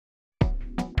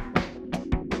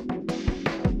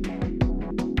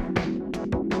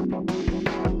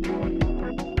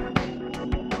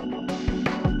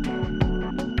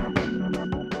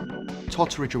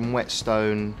Totteridge and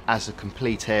Whetstone as a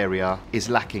complete area is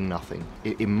lacking nothing.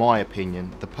 In my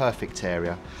opinion, the perfect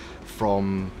area,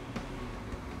 from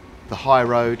the high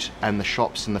road and the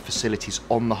shops and the facilities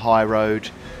on the high road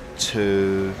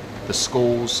to the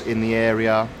schools in the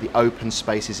area, the open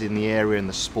spaces in the area and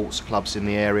the sports clubs in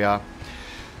the area.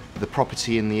 The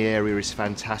property in the area is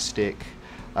fantastic.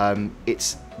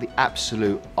 It's the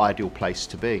absolute ideal place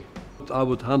to be. I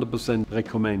would 100%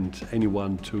 recommend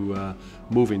anyone to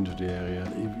move into the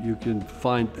area. You can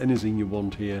find anything you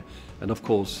want here, and of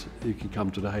course you can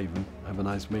come to the Haven, have a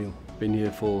nice meal. Been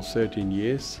here for 13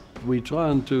 years. We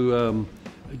try to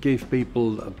give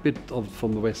people a bit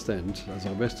from the West End, as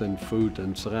a West End food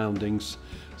and surroundings,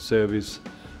 service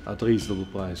at reasonable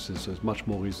prices. So it's much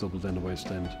more reasonable than the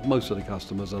West End. Most of the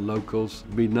customers are locals.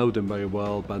 We know them very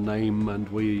well by name, and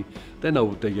they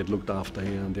know they get looked after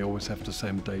here, and they always have the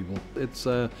same table. It's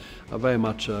very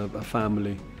much a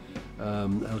family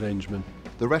arrangement.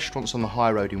 The restaurants on the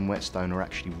high road in Whetstone are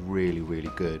actually really, really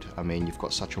good. I mean, you've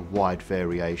got such a wide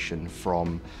variation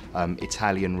from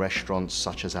Italian restaurants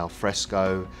such as Al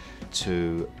Fresco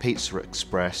to Pizza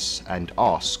Express and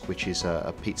Ask, which is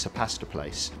a pizza pasta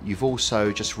place. You've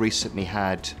also just recently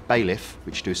had Bailiff,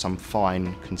 which do some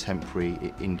fine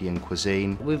contemporary Indian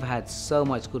cuisine. We've had so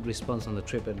much good response on the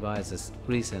TripAdvisors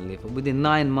recently. Within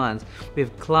 9 months,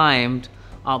 we've climbed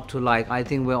up to, like, I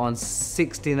think we're on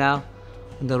 60 now.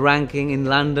 The ranking in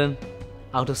London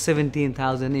out of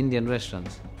 17,000 Indian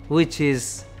restaurants, which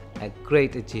is a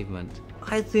great achievement.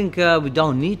 I think we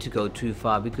don't need to go too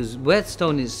far, because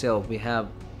Whetstone itself, we have,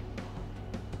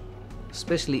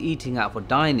 especially eating out for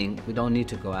dining, we don't need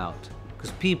to go out,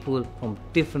 because people from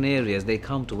different areas, they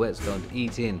come to Whetstone to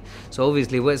eat in. So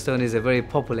obviously Whetstone is a very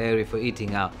popular area for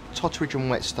eating out. Totteridge and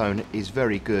Whetstone is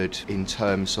very good in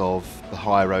terms of the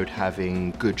high road having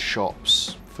good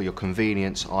shops for your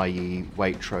convenience, i.e.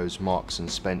 Waitrose, Marks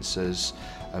and Spencer's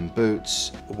and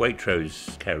Boots.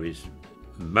 Waitrose carries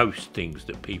most things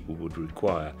that people would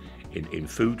require in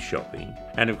food shopping,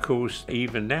 and of course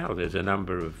even now there's a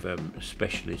number of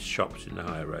specialist shops in the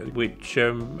high road which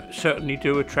certainly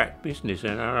do attract business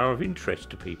and are of interest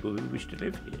to people who wish to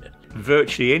live here.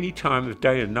 Virtually any time of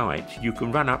day and night you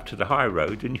can run up to the high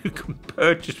road and you can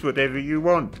purchase whatever you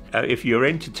want. If you're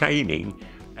entertaining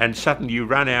and suddenly you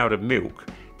run out of milk,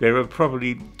 there are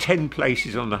probably 10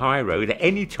 places on the high road at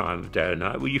any time of day or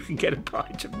night where you can get a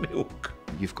pint of milk.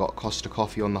 You've got Costa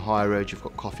Coffee on the high road, you've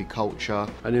got Coffee Culture.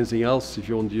 And anything else, if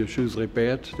you want your shoes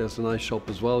repaired, there's a nice shop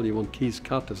as well. You want keys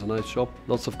cut, there's a nice shop.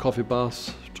 Lots of coffee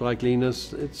bars, dry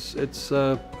cleaners.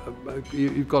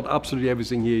 You've got absolutely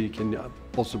everything here you can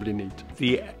possibly need.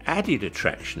 The added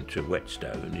attraction to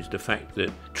Whetstone is the fact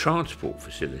that transport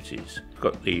facilities, we've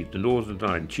got the Northern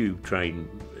Line tube train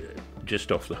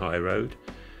just off the high road.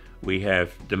 We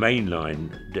have the main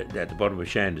line at the bottom of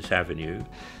Shandus Avenue.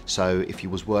 So if you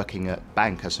was working at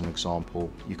Bank, as an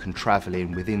example, you can travel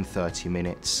in within 30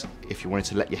 minutes. If you wanted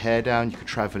to let your hair down, you could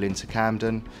travel into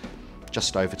Camden,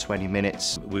 just over 20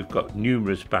 minutes. We've got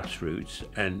numerous bus routes,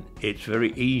 and it's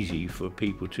very easy for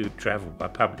people to travel by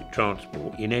public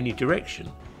transport in any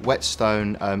direction.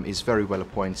 Whetstone is very well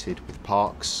appointed with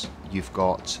parks. You've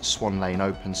got Swan Lane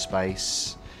Open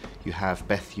Space, you have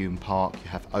Bethune Park, you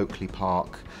have Oakley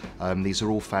Park. These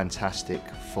are all fantastic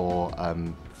for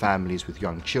families with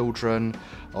young children,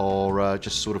 or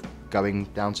just sort of going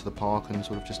down to the park and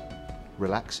sort of just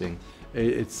relaxing.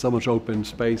 It's so much open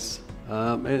space,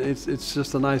 and it's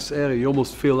just a nice area. You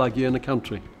almost feel like you're in the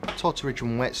country. Totteridge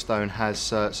and Whetstone has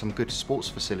some good sports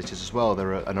facilities as well.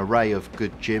 There are an array of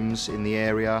good gyms in the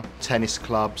area, tennis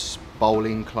clubs,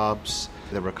 bowling clubs.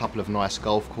 There are a couple of nice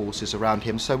golf courses around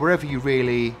him. So wherever you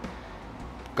really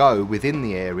go within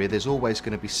the area, there's always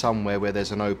going to be somewhere where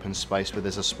there's an open space, where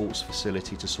there's a sports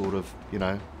facility to sort of, you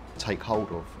know, take hold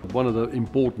of. One of the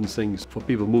important things for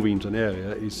people moving into an area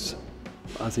is,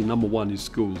 I think, number one is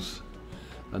schools.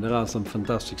 And there are some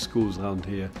fantastic schools around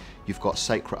here. You've got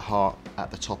Sacred Heart at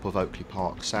the top of Oakley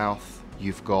Park South.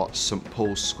 You've got St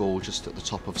Paul's School just at the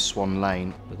top of Swan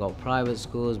Lane. We've got private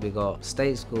schools, we've got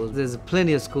state schools. There's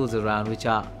plenty of schools around which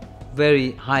are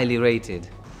very highly rated.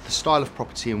 The style of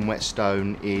property in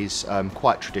Whetstone is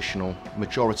quite traditional.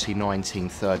 Majority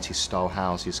 1930s style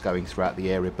houses going throughout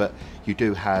the area, but you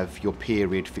do have your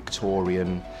period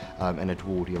Victorian and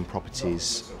Edwardian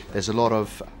properties. There's a lot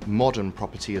of modern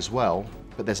property as well,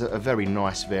 but there's a very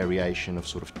nice variation of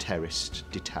sort of terraced,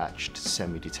 detached,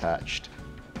 semi-detached.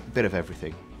 Bit of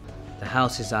everything. The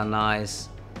houses are nice,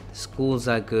 the schools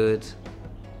are good,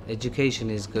 education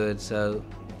is good, so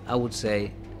I would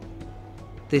say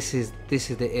this is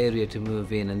the area to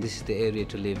move in, and this is the area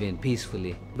to live in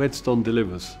peacefully. Whetstone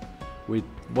delivers. with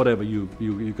whatever you're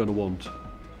going to want.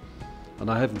 And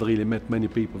I haven't really met many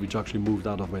people which actually moved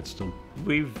out of Whetstone.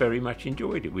 We've very much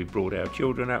enjoyed it. We've brought our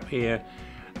children up here,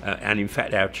 and in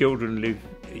fact our children live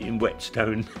in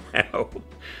Whetstone now,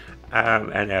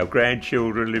 and our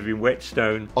grandchildren live in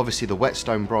Whetstone. Obviously the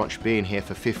Whetstone branch being here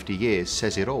for 50 years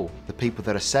says it all. The people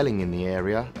that are selling in the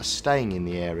area are staying in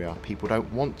the area. People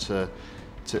don't want to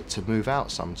move out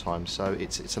sometimes, so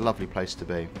it's a lovely place to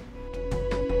be.